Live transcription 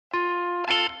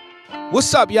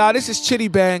What's up, y'all? This is Chitty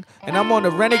Bang, and I'm on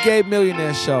the Renegade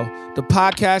Millionaire Show, the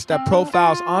podcast that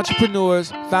profiles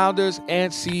entrepreneurs, founders,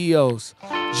 and CEOs.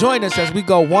 Join us as we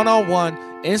go one-on-one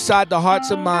inside the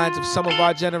hearts and minds of some of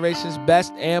our generation's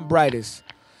best and brightest.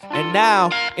 And now,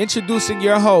 introducing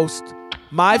your host,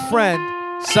 my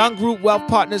friend, Sun Group Wealth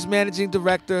Partners Managing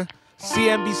Director,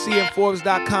 CNBC and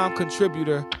Forbes.com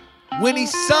contributor, Winnie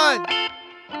Sun.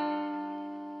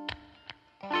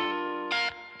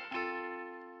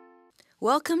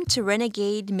 Welcome to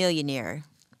Renegade Millionaire.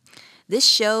 This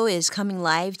show is coming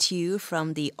live to you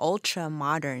from the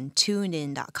ultra-modern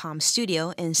TuneIn.com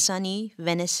studio in sunny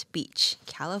Venice Beach,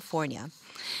 California.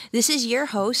 This is your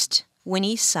host,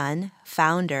 Winnie Sun,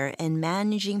 founder and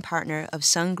managing partner of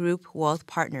Sun Group Wealth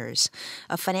Partners,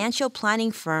 a financial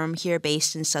planning firm here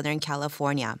based in Southern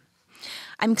California.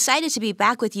 I'm excited to be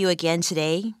back with you again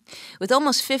today. With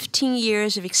almost 15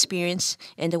 years of experience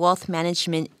in the wealth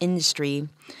management industry,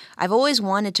 I've always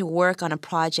wanted to work on a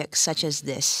project such as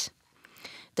this.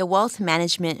 The wealth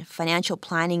management financial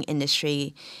planning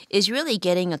industry is really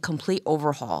getting a complete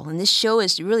overhaul, and this show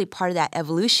is really part of that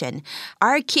evolution.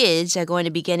 Our kids are going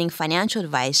to be getting financial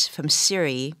advice from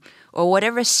Siri or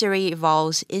whatever Siri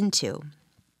evolves into.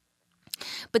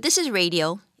 But this is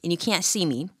radio, and you can't see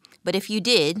me. But if you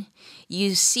did,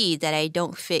 you see that I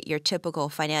don't fit your typical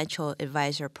financial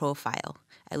advisor profile.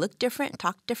 I look different,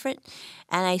 talk different,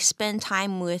 and I spend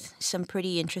time with some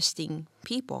pretty interesting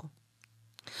people.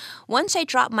 Once I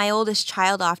dropped my oldest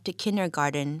child off to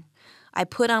kindergarten, I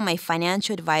put on my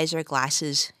financial advisor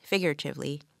glasses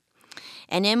figuratively.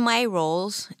 And in my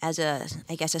roles as a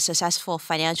successful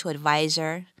financial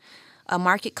advisor, a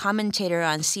market commentator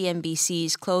on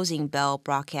CNBC's Closing Bell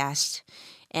broadcast,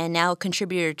 and now a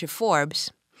contributor to Forbes,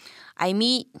 I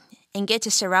meet and get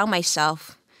to surround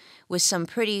myself with some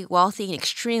pretty wealthy and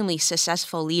extremely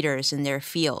successful leaders in their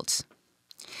fields.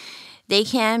 They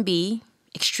can be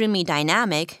extremely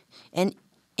dynamic and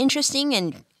interesting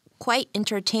and quite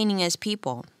entertaining as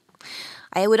people.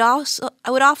 I would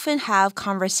often have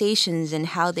conversations in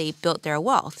how they built their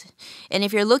wealth. And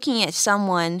if you're looking at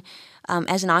someone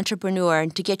as an entrepreneur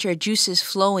to get your juices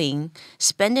flowing,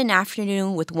 spend an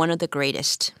afternoon with one of the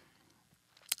greatest.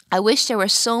 I wish there were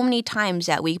so many times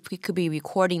that we could be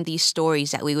recording these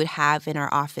stories that we would have in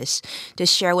our office to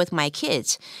share with my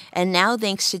kids. And now,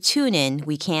 thanks to TuneIn,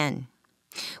 we can.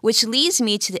 Which leads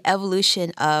me to the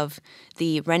evolution of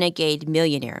the Renegade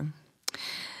Millionaire.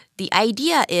 The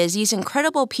idea is these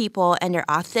incredible people and their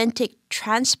authentic,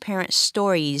 transparent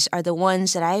stories are the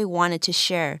ones that I wanted to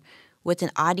share with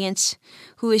an audience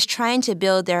who is trying to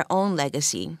build their own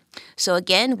legacy. So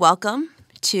again, welcome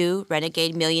to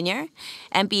Renegade Millionaire.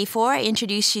 And before I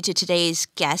introduce you to today's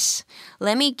guests,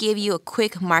 let me give you a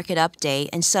quick market update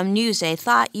and some news that I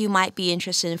thought you might be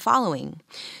interested in following.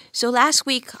 So last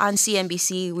week on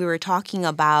CNBC, we were talking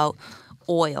about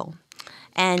oil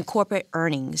and corporate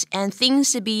earnings and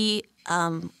things to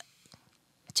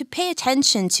pay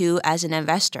attention to as an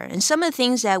investor. And some of the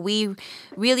things that we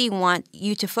really want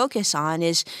you to focus on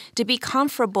is to be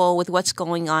comfortable with what's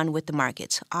going on with the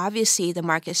markets. Obviously, the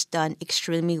market's done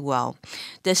extremely well.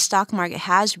 The stock market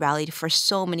has rallied for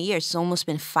so many years. It's almost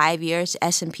been 5 years.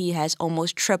 S&P has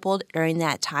almost tripled during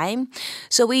that time.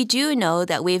 So we do know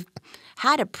that we've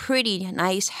had a pretty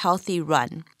nice, healthy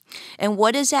run. And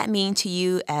what does that mean to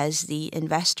you as the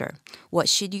investor? What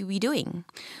should you be doing?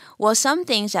 Well, some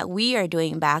things that we are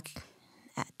doing back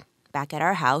at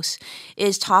our house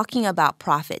is talking about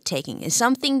profit taking. It's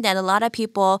something that a lot of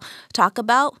people talk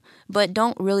about but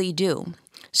don't really do.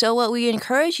 So what we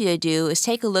encourage you to do is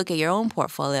take a look at your own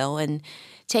portfolio and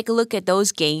take a look at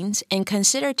those gains and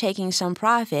consider taking some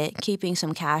profit, keeping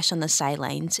some cash on the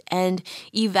sidelines, and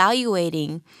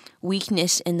evaluating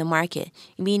weakness in the market,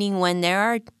 meaning when there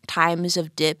are times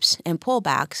of dips and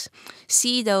pullbacks,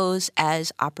 see those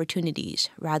as opportunities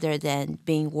rather than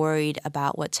being worried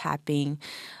about what's happening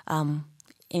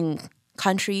in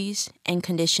countries and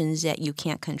conditions that you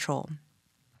can't control.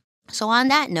 So on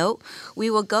that note,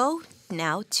 we will go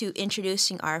now to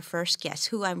introducing our first guest,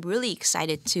 who I'm really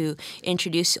excited to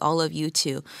introduce all of you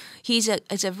to. He's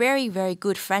a very, very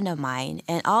good friend of mine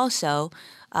and also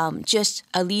just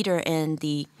a leader in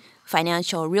the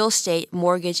financial real estate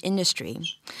mortgage industry.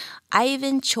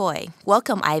 Ivan Choi.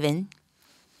 Welcome, Ivan.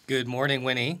 Good morning,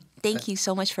 Winnie. Thank you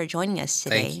so much for joining us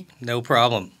today. No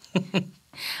problem.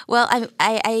 Well,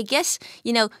 I guess,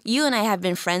 you and I have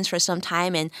been friends for some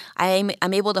time, and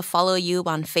I'm able to follow you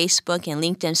on Facebook and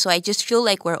LinkedIn, so I just feel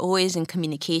like we're always in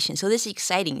communication. So this is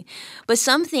exciting. But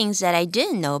some things that I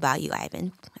didn't know about you,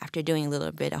 Ivan, after doing a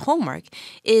little bit of homework,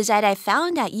 is that I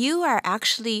found that you are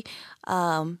actually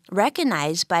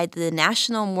recognized by the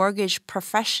National Mortgage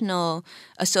Professional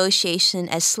Association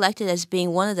as selected as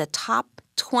being one of the top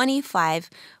 25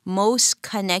 most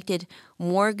connected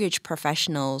mortgage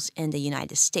professionals in the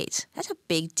United States. That's a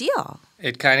big deal.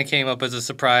 It kind of came up as a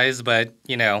surprise, but,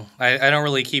 I don't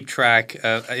really keep track.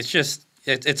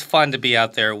 It's fun to be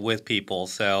out there with people.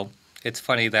 So it's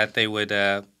funny that they would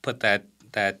put that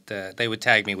they would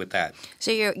tag me with that.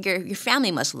 So your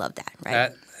family must love that,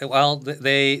 right? Well,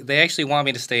 they actually want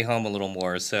me to stay home a little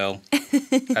more. So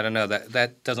I don't know,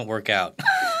 that doesn't work out.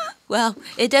 Well,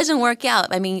 it doesn't work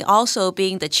out. I mean, also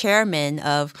being the chairman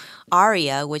of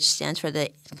ARIA, which stands for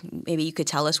maybe you could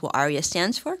tell us what ARIA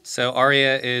stands for? So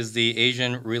ARIA is the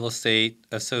Asian Real Estate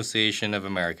Association of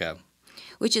America.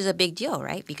 Which is a big deal,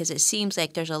 right? Because it seems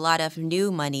like there's a lot of new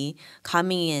money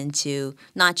coming into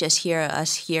not just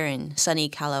us here in sunny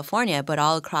California, but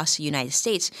all across the United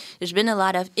States. There's been a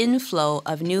lot of inflow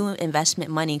of new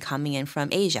investment money coming in from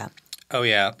Asia. Oh,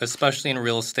 yeah, especially in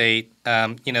real estate.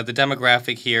 The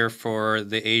demographic here for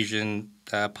the Asian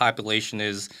population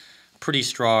is pretty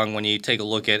strong when you take a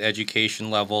look at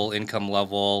education level, income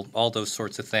level, all those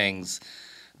sorts of things.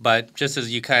 But just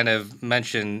as you kind of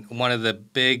mentioned, one of the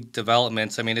big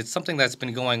developments, I mean, it's something that's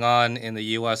been going on in the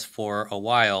U.S. for a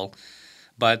while,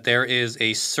 but there is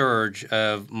a surge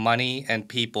of money and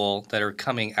people that are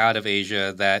coming out of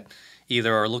Asia that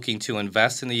either are looking to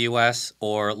invest in the U.S.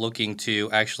 or looking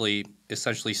to actually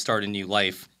essentially start a new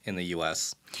life in the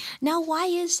U.S. Now, why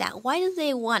is that? Why do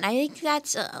they want? I think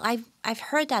that's I've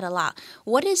heard that a lot.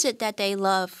 What is it that they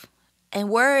love, and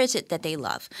where is it that they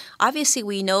love? Obviously,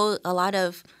 we know a lot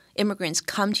of immigrants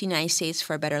come to the United States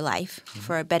for a better life,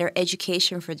 for a better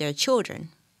education for their children,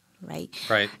 right?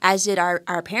 Right. As did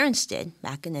our parents did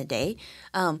back in the day.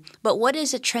 But what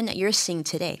is the trend that you're seeing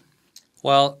today?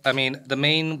 Well, I mean, the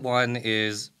main one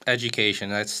is education.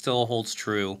 That still holds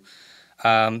true.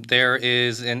 There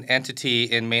is an entity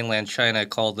in mainland China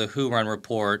called the Huron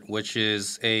Report, which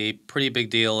is a pretty big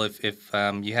deal if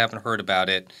you haven't heard about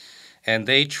it. And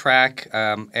they track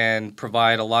and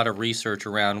provide a lot of research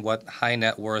around what high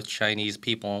net worth Chinese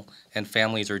people and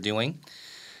families are doing.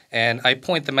 And I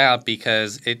point them out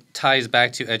because it ties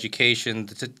back to education.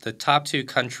 The top two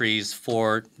countries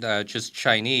for just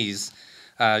Chinese,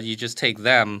 you just take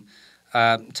them,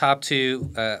 top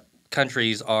two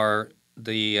countries are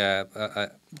the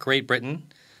Great Britain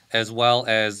as well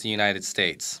as the United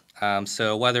States.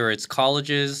 So whether it's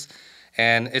colleges,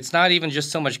 and it's not even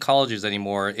just so much colleges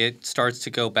anymore, it starts to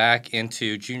go back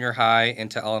into junior high,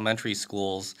 into elementary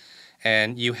schools,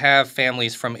 and you have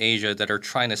families from Asia that are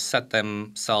trying to set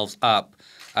themselves up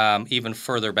even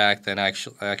further back than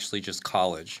actually just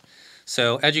college.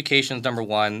 So education is number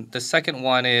one. The second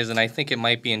one is, and I think it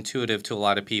might be intuitive to a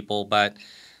lot of people, but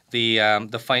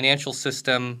the financial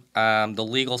system, the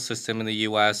legal system in the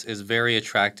U.S. is very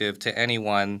attractive to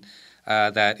anyone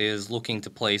that is looking to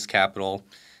place capital.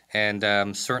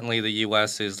 And certainly the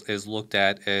U.S. is looked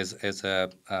at as a,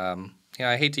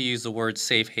 I hate to use the word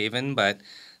safe haven, but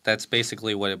that's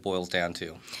basically what it boils down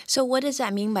to. So what does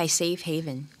that mean by safe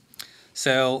haven?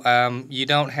 So you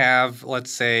don't have,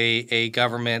 let's say, a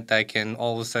government that can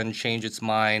all of a sudden change its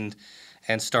mind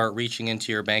and start reaching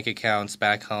into your bank accounts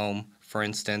back home, for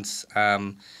instance.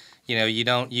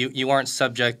 You aren't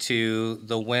subject to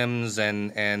the whims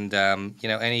and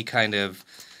any kind of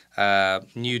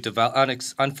new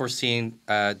unforeseen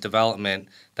development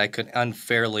that could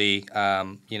unfairly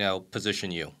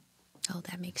position you. Oh,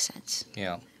 that makes sense.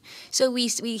 Yeah. So we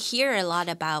hear a lot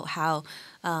about how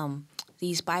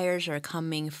these buyers are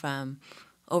coming from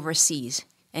overseas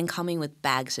and coming with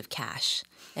bags of cash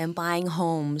and buying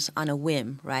homes on a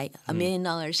whim, right? $1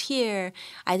 million here.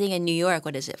 I think in New York,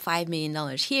 what is it? $5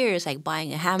 million here is like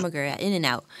buying a hamburger at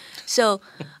In-N-Out. So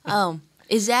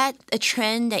is that a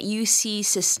trend that you see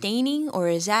sustaining, or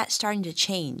is that starting to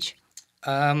change?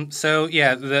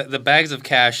 The bags of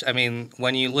cash, I mean,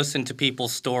 when you listen to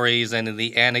people's stories and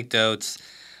the anecdotes,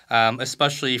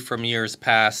 especially from years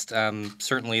past,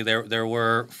 certainly there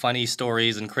were funny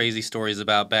stories and crazy stories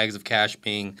about bags of cash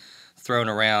being thrown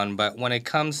around. But when it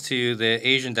comes to the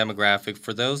Asian demographic,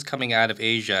 for those coming out of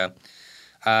Asia,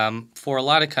 for a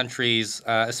lot of countries,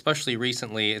 especially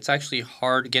recently, it's actually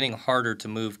getting harder to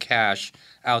move cash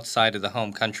outside of the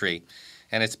home country.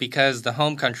 And it's because the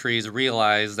home countries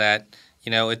realize that,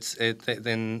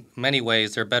 in many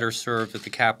ways, they're better served if the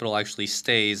capital actually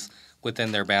stays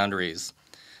within their boundaries.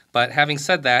 But having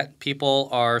said that, people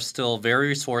are still very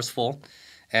resourceful,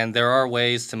 and there are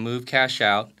ways to move cash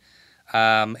out.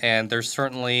 And there's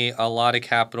certainly a lot of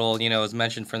capital, as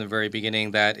mentioned from the very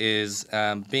beginning, that is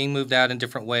being moved out in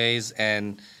different ways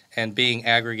and being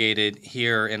aggregated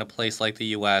here in a place like the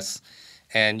U.S.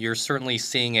 And you're certainly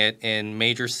seeing it in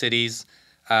major cities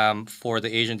for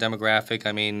the Asian demographic.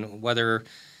 I mean, whether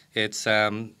it's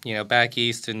back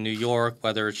east in New York,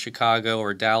 whether it's Chicago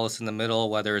or Dallas in the middle,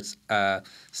 whether it's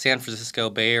San Francisco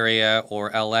Bay Area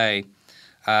or L.A.,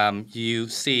 you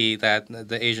see that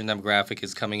the Asian demographic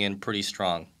is coming in pretty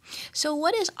strong. So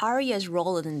what is ARIA's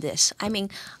role in this? I mean,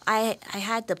 I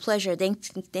had the pleasure,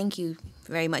 thank you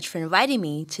very much for inviting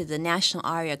me to the National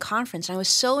ARIA Conference. I was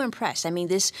so impressed. I mean,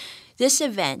 this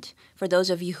event, for those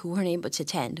of you who weren't able to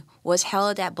attend, was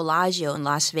held at Bellagio in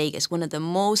Las Vegas, one of the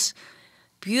most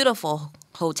beautiful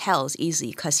hotels,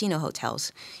 easily casino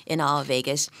hotels in all of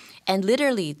Vegas. And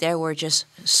literally there were just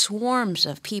swarms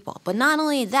of people. But not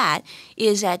only that,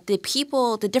 is that the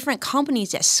people, the different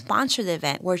companies that sponsored the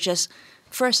event were just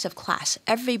first of class.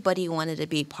 Everybody wanted to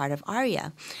be part of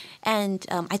ARIA. And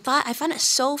I found it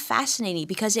so fascinating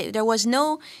because there was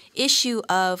no issue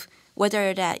of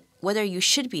whether you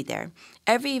should be there.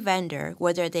 Every vendor,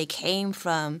 whether they came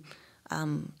from,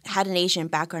 had an Asian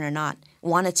background or not,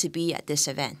 wanted to be at this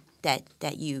event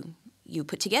that you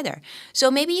put together.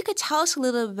 So maybe you could tell us a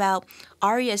little about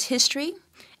ARIA's history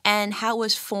and how it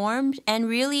was formed, and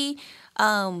really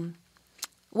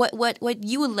what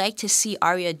you would like to see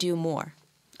ARIA do more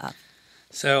of.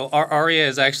 So ARIA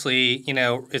is actually,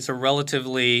 it's a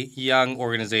relatively young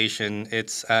organization.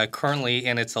 It's currently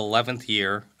in its 11th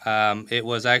year. It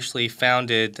was actually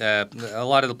founded, a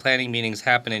lot of the planning meetings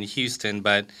happen in Houston,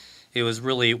 but it was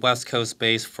really West Coast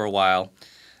based for a while.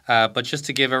 But just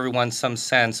to give everyone some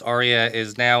sense, ARIA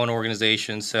is now an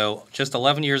organization. So just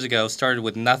 11 years ago, started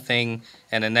with nothing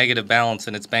and a negative balance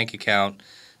in its bank account,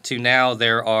 to now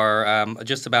there are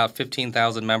just about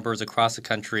 15,000 members across the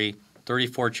country,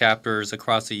 34 chapters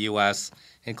across the U.S.,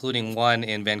 including one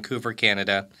in Vancouver,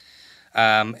 Canada.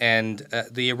 And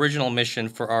the original mission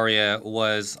for ARIA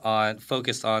was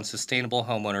focused on sustainable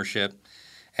homeownership.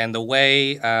 And the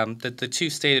way, the two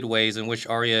stated ways in which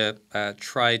ARIA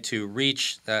tried to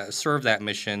serve that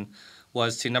mission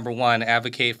was to, number one,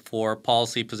 advocate for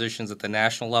policy positions at the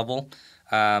national level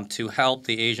to help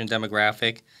the Asian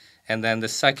demographic. And then the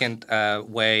second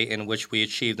way in which we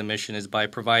achieve the mission is by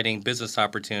providing business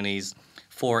opportunities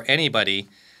for anybody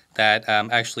that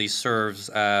actually serves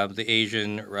the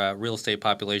Asian real estate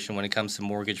population when it comes to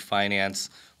mortgage finance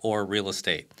or real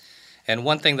estate. And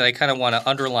one thing that I kind of want to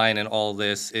underline in all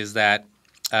this is that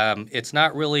it's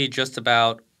not really just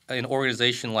about an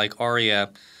organization like ARIA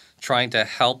trying to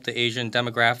help the Asian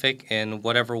demographic in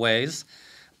whatever ways,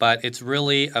 but it's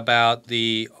really about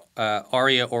the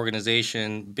ARIA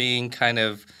organization being kind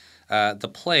of the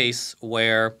place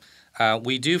where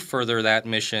we do further that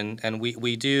mission, and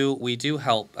we do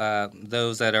help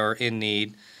those that are in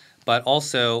need, but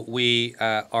also we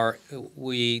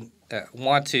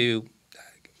want to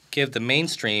give the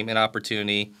mainstream an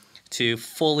opportunity to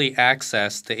fully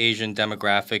access the Asian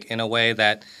demographic in a way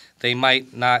that they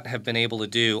might not have been able to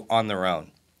do on their own.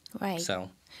 Right.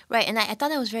 Right, and I thought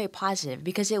that was very positive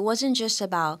because it wasn't just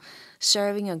about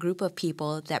serving a group of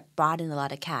people that brought in a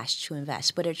lot of cash to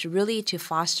invest, but it's really to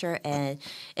foster an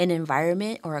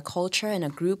environment or a culture and a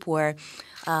group where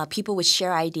people would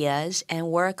share ideas and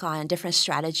work on different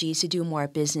strategies to do more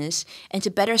business and to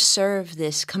better serve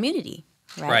this community.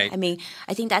 Right. I mean,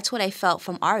 I think that's what I felt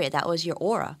from ARIA. That was your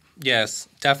aura. Yes,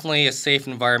 definitely a safe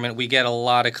environment. We get a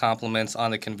lot of compliments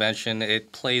on the convention.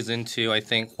 It plays into, I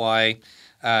think, why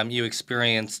you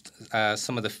experienced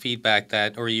some of the feedback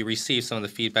or you received some of the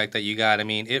feedback that you got. I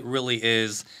mean, it really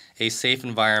is a safe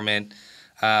environment.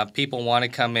 People want to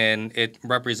come in. It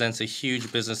represents a huge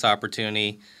business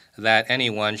opportunity that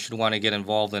anyone should want to get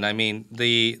involved in. I mean,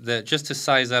 just to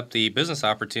size up the business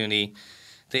opportunity,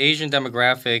 the Asian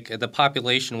demographic, the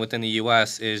population within the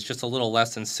U.S. is just a little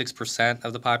less than 6%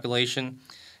 of the population,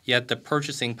 yet the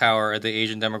purchasing power of the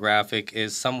Asian demographic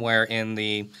is somewhere in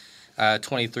the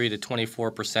 23 to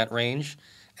 24% range,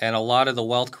 and a lot of the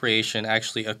wealth creation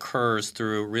actually occurs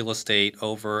through real estate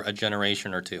over a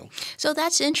generation or two. So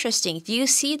that's interesting. Do you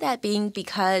see that being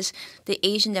because the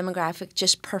Asian demographic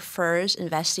just prefers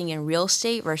investing in real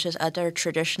estate versus other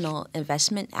traditional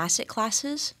investment asset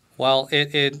classes? Well,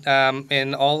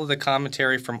 in all of the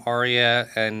commentary from ARIA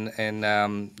and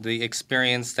the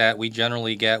experience that we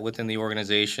generally get within the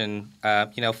organization,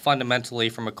 fundamentally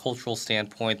from a cultural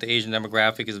standpoint, the Asian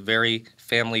demographic is very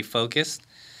family focused,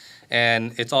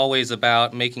 and it's always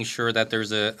about making sure that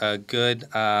there's a good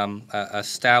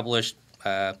established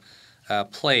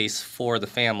place for the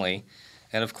family.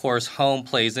 And of course, home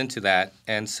plays into that.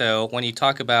 And so when you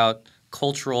talk about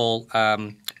cultural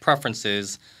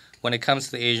preferences, when it comes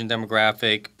to the Asian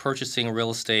demographic, purchasing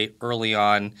real estate early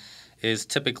on is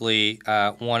typically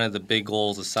one of the big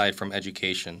goals aside from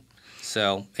education.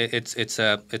 So it's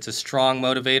a strong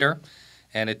motivator,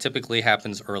 and it typically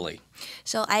happens early.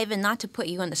 So, Ivan, not to put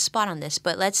you on the spot on this,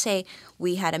 but let's say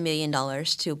we had $1 million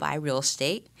to buy real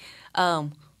estate.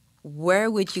 Where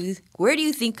do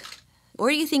you think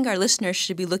our listeners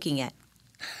should be looking at?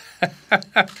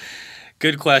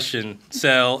 Good question.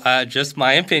 So, just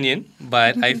my opinion,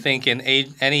 but I think in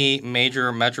any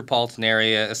major metropolitan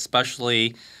area,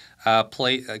 especially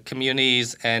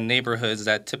communities and neighborhoods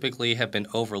that typically have been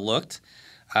overlooked,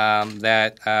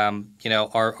 that are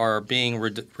being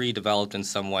redeveloped in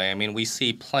some way. I mean, we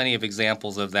see plenty of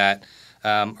examples of that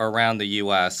around the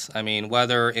U.S. I mean,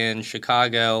 whether in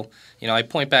Chicago, I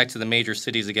point back to the major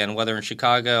cities again, whether in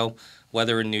Chicago,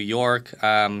 whether in New York,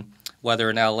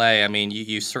 whether in L.A., I mean,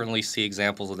 you certainly see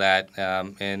examples of that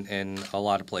in a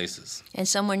lot of places. And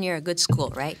somewhere near a good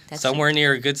school, right? Somewhere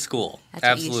near a good school. That's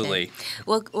Absolutely.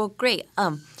 Well, great.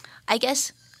 I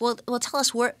guess, well, tell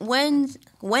us when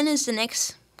is the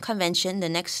next convention, the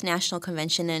next national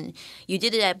convention, and you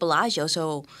did it at Bellagio,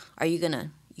 so are you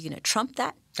gonna trump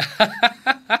that?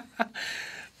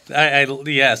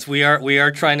 Yes, we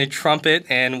are trying to trump it,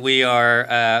 and we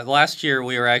are. Last year,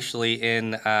 we were actually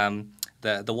in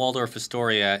the Waldorf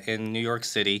Astoria in New York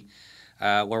City,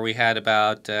 where we had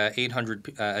about 800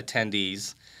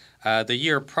 attendees. The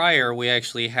year prior, we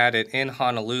actually had it in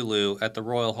Honolulu at the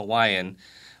Royal Hawaiian.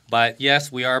 But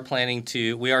yes, we are trying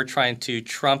to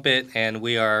trump it, and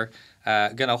we are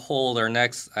going to hold our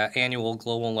next annual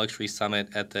Global Luxury Summit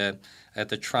at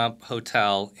the Trump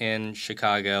Hotel in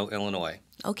Chicago, Illinois.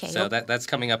 Okay. So that's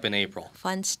coming up in April.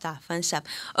 Fun stuff.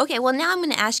 Okay, well, now I'm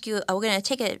going to ask you, we're going to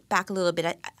take it back a little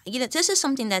bit. This is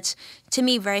something that's, to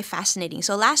me, very fascinating.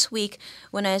 So last week,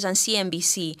 when I was on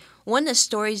CNBC, one of the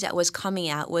stories that was coming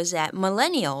out was that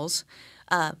millennials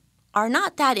are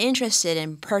not that interested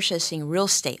in purchasing real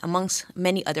estate, amongst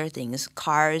many other things,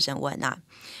 cars and whatnot,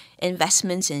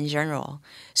 investments in general.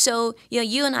 So,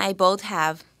 you and I both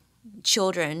have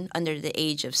children under the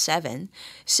age of 7.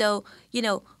 So,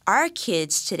 our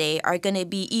kids today are going to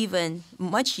be even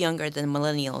much younger than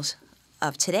millennials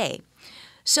of today.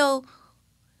 So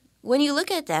when you look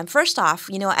at them, first off,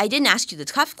 I didn't ask you the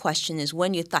tough question is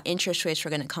when you thought interest rates were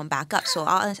going to come back up. So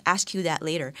I'll ask you that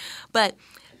later. But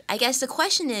I guess the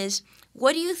question is,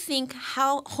 what do you think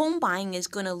how home buying is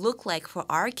going to look like for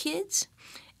our kids?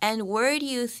 And where do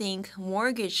you think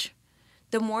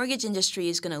the mortgage industry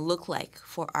is going to look like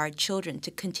for our children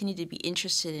to continue to be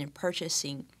interested in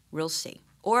purchasing real estate?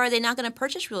 Or are they not going to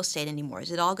purchase real estate anymore?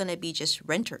 Is it all going to be just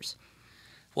renters?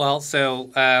 Well, so,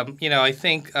 I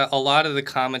think a lot of the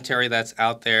commentary that's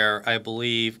out there, I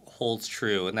believe, holds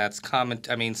true. And that's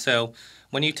so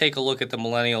when you take a look at the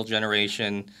millennial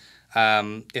generation,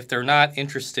 if they're not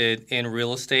interested in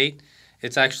real estate,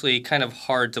 it's actually kind of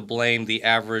hard to blame the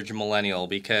average millennial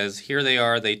because here they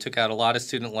are, they took out a lot of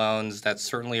student loans. That's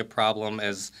certainly a problem,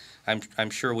 as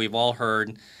I'm sure we've all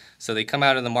heard. So they come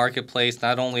out in the marketplace.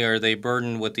 Not only are they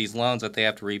burdened with these loans that they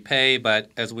have to repay, but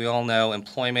as we all know,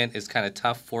 employment is kind of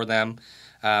tough for them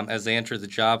as they enter the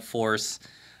job force.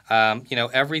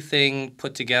 Everything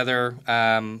put together,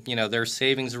 their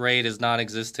savings rate is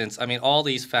non-existent. I mean, all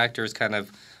these factors kind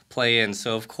of play in.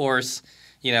 So, of course,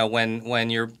 when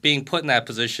you're being put in that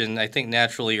position, I think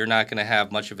naturally you're not going to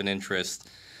have much of an interest.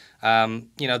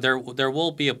 There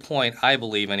will be a point, I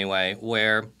believe anyway,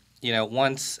 where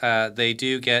once they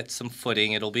do get some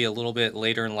footing, it'll be a little bit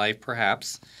later in life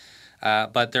perhaps,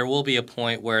 but there will be a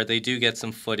point where they do get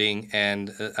some footing and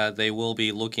they will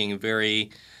be looking very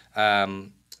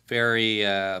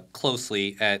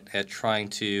closely at trying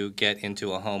to get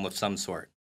into a home of some sort.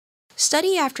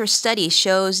 Study after study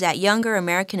shows that younger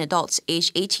American adults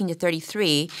aged 18 to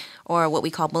 33, or what we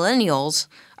call millennials,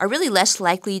 are really less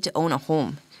likely to own a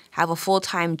home, have a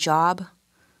full-time job,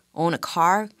 own a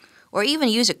car, or even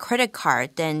use a credit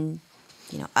card than,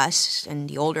 us and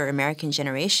the older American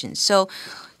generation. So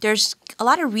there's a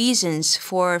lot of reasons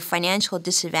for financial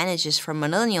disadvantages for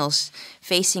millennials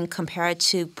facing compared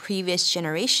to previous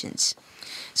generations.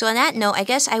 So on that note, I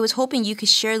guess I was hoping you could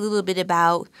share a little bit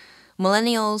about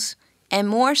millennials, and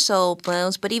more so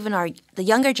millennials, but even the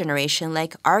younger generation,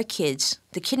 like our kids,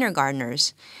 the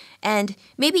kindergartners. And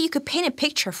maybe you could paint a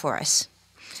picture for us.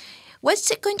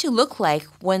 What's it going to look like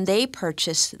when they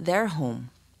purchase their home?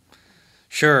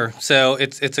 Sure. So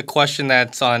it's a question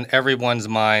that's on everyone's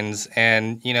minds,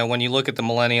 and when you look at the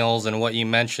millennials and what you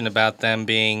mentioned about them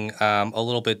being a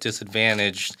little bit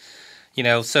disadvantaged,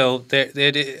 so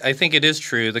I think it is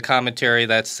true, the commentary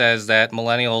that says that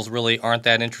millennials really aren't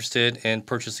that interested in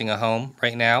purchasing a home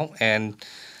right now, and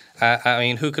I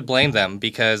mean, who could blame them?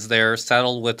 Because they're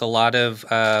saddled with a lot of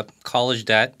college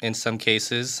debt in some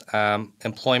cases.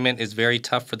 Employment is very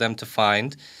tough for them to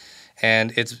find.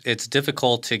 And it's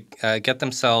difficult to get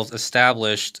themselves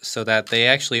established so that they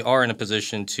actually are in a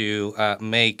position to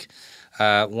make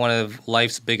one of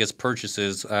life's biggest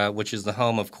purchases, which is the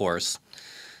home, of course.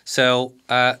 So,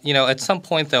 at some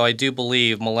point, though, I do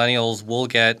believe millennials will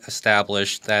get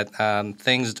established, that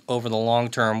things over the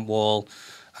long term will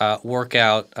work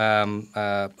out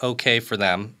okay for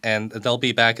them, and they'll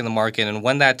be back in the market. And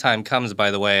when that time comes, by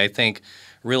the way, I think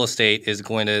real estate is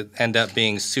going to end up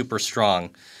being super strong.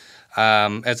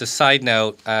 As a side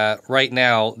note, right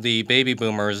now the baby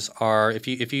boomers are. If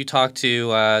you talk to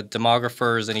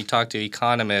demographers and you talk to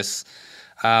economists,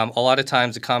 a lot of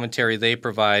times the commentary they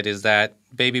provide is that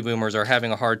baby boomers are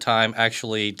having a hard time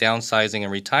actually downsizing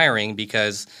and retiring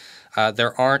because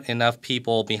there aren't enough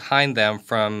people behind them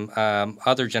from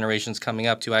other generations coming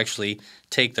up to actually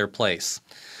take their place.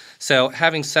 So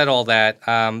having said all that,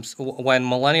 when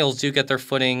millennials do get their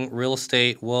footing, real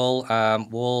estate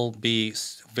will be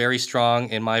very strong,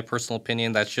 in my personal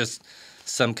opinion. That's just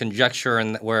some conjecture,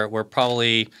 and we're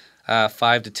probably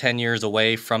 5 to 10 years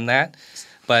away from that.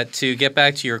 But to get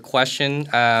back to your question,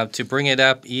 to bring it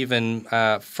up even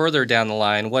further down the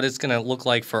line, what it's going to look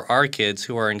like for our kids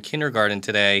who are in kindergarten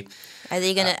today. Are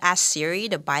they going to ask Siri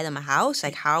to buy them a house?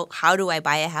 Like, how do I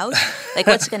buy a house? Like,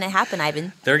 what's going to happen,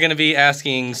 Ivan? They're going to be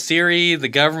asking Siri, the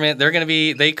government.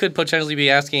 They could potentially be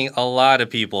asking a lot of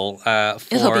people for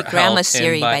It'll be Grandma help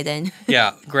Siri by then.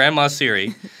 Yeah, Grandma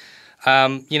Siri.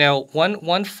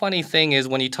 One funny thing is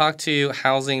when you talk to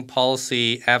housing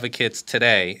policy advocates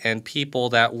today and people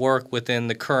that work within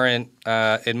the current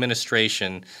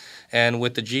administration and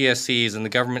with the GSEs and the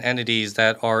government entities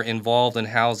that are involved in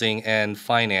housing and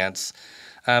finance,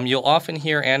 you'll often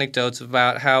hear anecdotes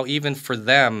about how even for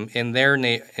them in their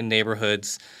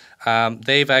neighborhoods,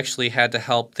 they've actually had to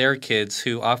help their kids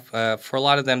who, for a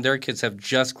lot of them, their kids have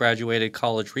just graduated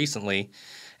college recently.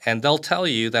 And they'll tell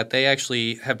you that they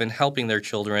actually have been helping their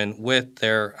children with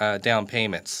their down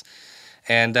payments.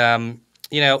 And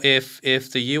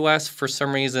if the U.S. for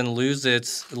some reason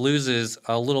loses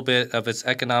a little bit of its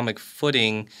economic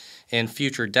footing in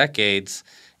future decades,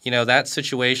 that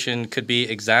situation could be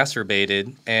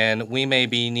exacerbated, and we may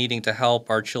be needing to help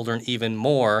our children even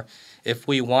more if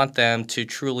we want them to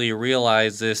truly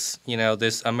realize this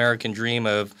American dream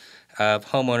of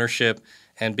home ownership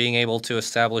and being able to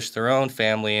establish their own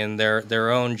family and their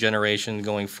own generation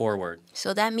going forward.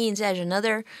 So that means there's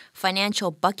another financial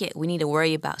bucket we need to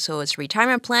worry about. So it's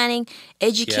retirement planning,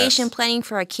 education planning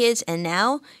for our kids, and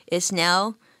now it's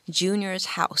Junior's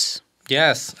house.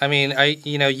 Yes. I mean,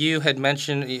 you had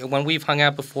mentioned when we've hung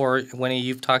out before, Winnie,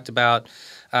 you've talked about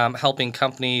helping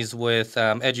companies with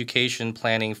education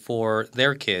planning for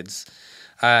their kids.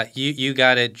 You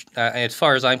got it. As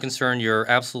far as I'm concerned, you're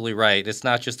absolutely right. It's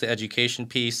not just the education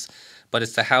piece, but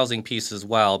it's the housing piece as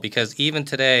well. Because even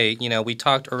today, we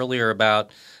talked earlier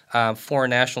about foreign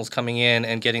nationals coming in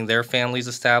and getting their families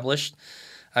established.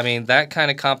 I mean, that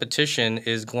kind of competition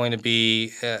is going to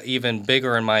be even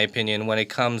bigger, in my opinion, when it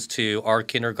comes to our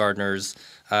kindergartners'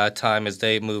 time as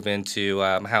they move into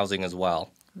housing as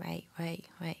well. Right.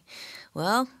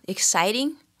 Well,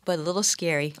 exciting, but a little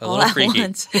scary all at freaky.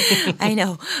 Once. I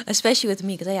know, especially with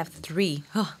me because I have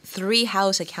three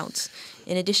house accounts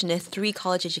in addition to 3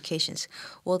 college educations.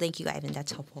 Well, thank you, Ivan.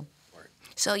 That's helpful.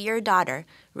 So your daughter,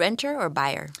 renter or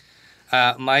buyer?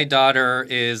 My daughter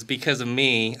is, because of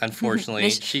me, unfortunately,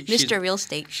 Mr. Real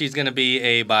Estate. She's going to be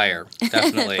a buyer,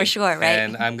 definitely. For sure, right?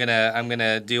 And I'm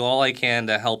gonna do all I can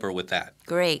to help her with that.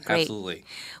 Great. Absolutely.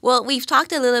 Well, we've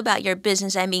talked a little about your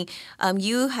business. I mean,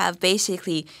 you have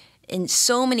basically, in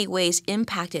so many ways,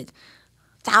 impacted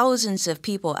thousands of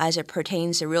people as it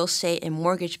pertains to real estate and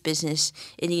mortgage business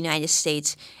in the United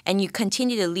States. And you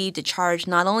continue to lead the charge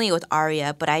not only with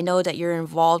ARIA, but I know that you're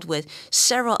involved with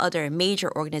several other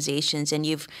major organizations and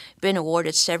you've been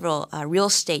awarded several real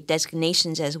estate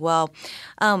designations as well.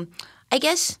 I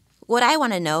guess what I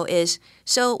want to know is,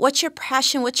 so what's your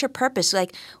passion? What's your purpose?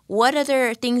 Like, what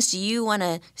other things do you want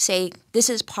to say, this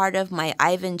is part of my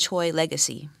Ivan Choi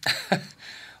legacy?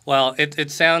 Well,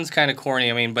 it sounds kind of corny,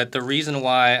 I mean, but the reason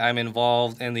why I'm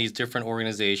involved in these different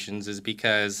organizations is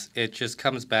because it just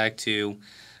comes back to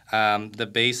the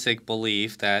basic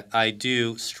belief that I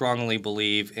do strongly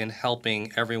believe in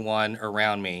helping everyone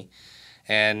around me.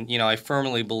 And, I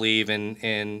firmly believe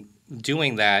in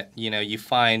doing that, you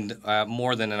find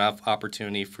more than enough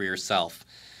opportunity for yourself.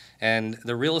 And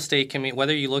the real estate community,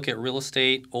 whether you look at real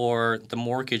estate or the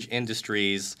mortgage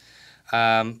industries,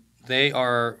 they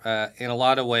are in a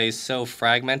lot of ways so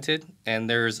fragmented, and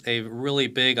there's a really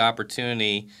big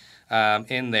opportunity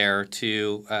in there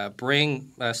to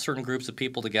bring certain groups of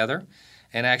people together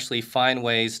and actually find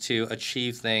ways to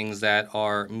achieve things that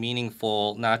are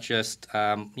meaningful, not just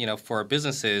for our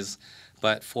businesses,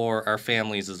 but for our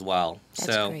families as well.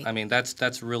 That's great. I mean,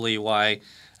 that's really why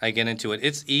I get into it.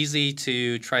 It's easy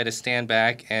to try to stand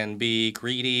back and be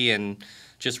greedy and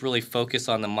just really focus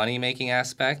on the money-making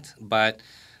aspect, but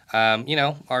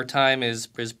our time is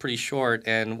pretty short,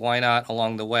 and why not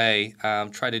along the way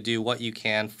try to do what you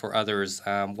can for others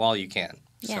while you can.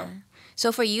 Yeah.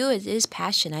 So for you, it is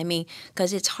passion. I mean,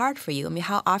 because it's hard for you. I mean,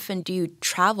 how often do you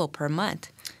travel per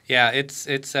month? Yeah, it's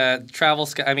travel.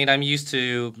 I mean, I'm used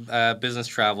to business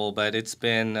travel, but it's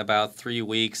been about 3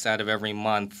 weeks out of every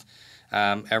month,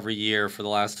 every year for the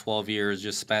last 12 years,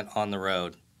 just spent on the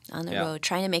road. On the road,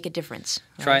 trying to make a difference.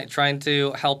 Right? Trying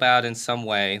to help out in some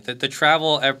way. The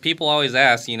travel, people always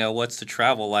ask, what's the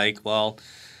travel like? Well,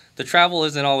 the travel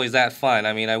isn't always that fun.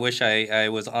 I mean, I wish I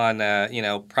was on,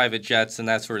 private jets and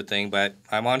that sort of thing, but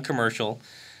I'm on commercial.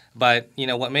 But,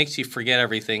 what makes you forget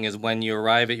everything is when you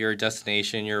arrive at your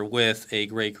destination, you're with a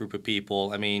great group of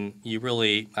people. I mean, you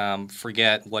really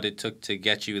forget what it took to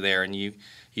get you there, and you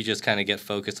just kind of get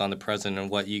focused on the present and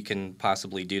what you can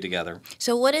possibly do together.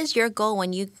 So what is your goal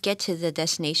when you get to the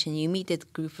destination, you meet the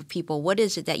group of people? What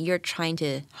is it that you're trying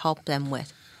to help them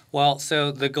with? Well,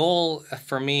 so the goal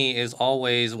for me is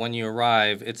always when you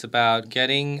arrive, it's about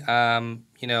getting,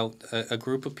 a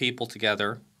group of people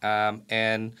together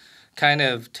and kind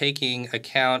of taking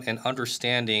account and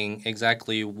understanding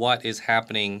exactly what is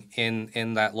happening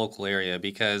in that local area,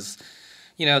 because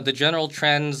the general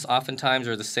trends oftentimes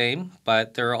are the same,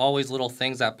 but there are always little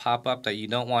things that pop up that you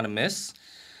don't want to miss.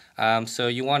 So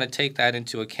you want to take that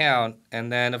into account.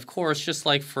 And then, of course, just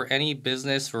like for any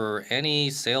business or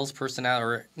any salesperson out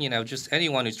or, just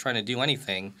anyone who's trying to do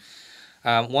anything,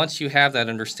 once you have that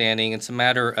understanding, it's a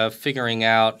matter of figuring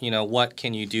out, what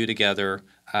can you do together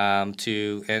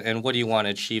and what do you want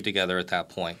to achieve together at that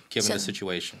point, given the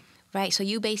situation. Right. So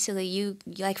you basically,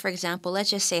 like, for example, let's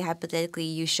just say hypothetically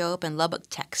you show up in Lubbock,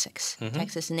 Texas, and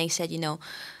they said,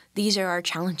 these are our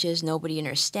challenges, nobody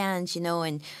understands,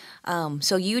 and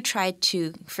so you try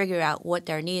to figure out what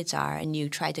their needs are, and you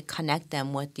try to connect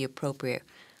them with the appropriate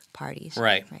parties.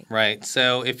 Right.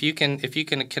 So if you can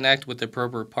connect with the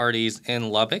appropriate parties in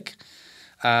Lubbock,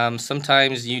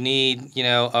 sometimes you need,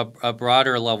 a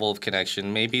broader level of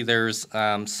connection. Maybe there's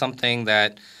something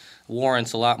that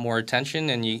warrants a lot more attention,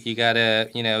 and you got to,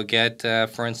 get,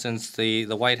 for instance, the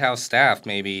White House staff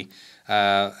maybe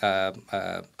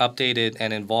updated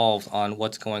and involved on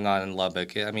what's going on in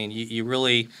Lubbock. I mean, you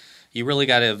really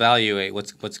got to evaluate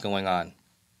what's going on.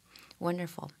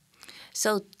 Wonderful.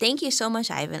 So thank you so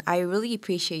much, Ivan. I really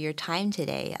appreciate your time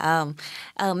today.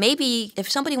 Maybe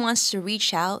if somebody wants to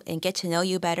reach out and get to know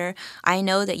you better, I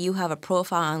know that you have a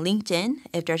profile on LinkedIn.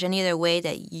 If there's any other way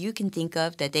that you can think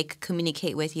of that they could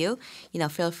communicate with you,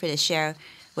 feel free to share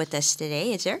with us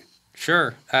today. Is there?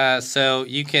 Sure. So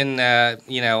you can, I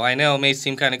know it may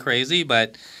seem kind of crazy,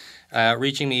 but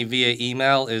reaching me via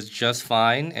email is just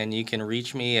fine. And you can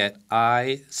reach me at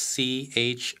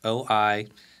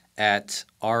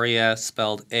ICHOI@AREA,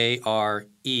 spelled AREAA.org.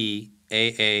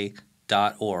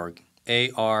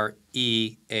 AREAA.org.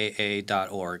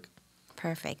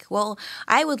 Perfect. Well,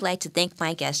 I would like to thank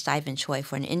my guest, Ivan Choi,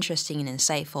 for an interesting and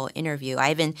insightful interview.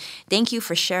 Ivan, thank you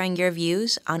for sharing your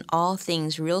views on all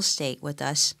things real estate with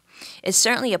us. It's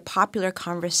certainly a popular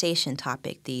conversation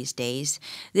topic these days.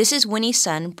 This is Winnie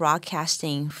Sun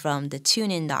broadcasting from the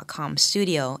TuneIn.com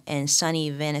studio in sunny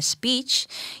Venice Beach.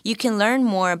 You can learn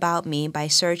more about me by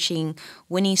searching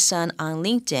Winnie Sun on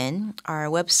LinkedIn, our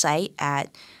website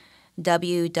at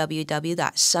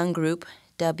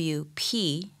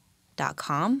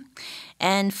www.sungroupwp.com,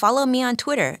 and follow me on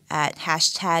Twitter at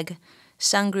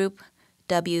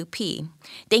 #SunGroupWP.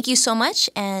 Thank you so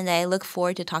much, and I look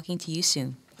forward to talking to you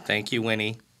soon. Thank you,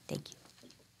 Winnie.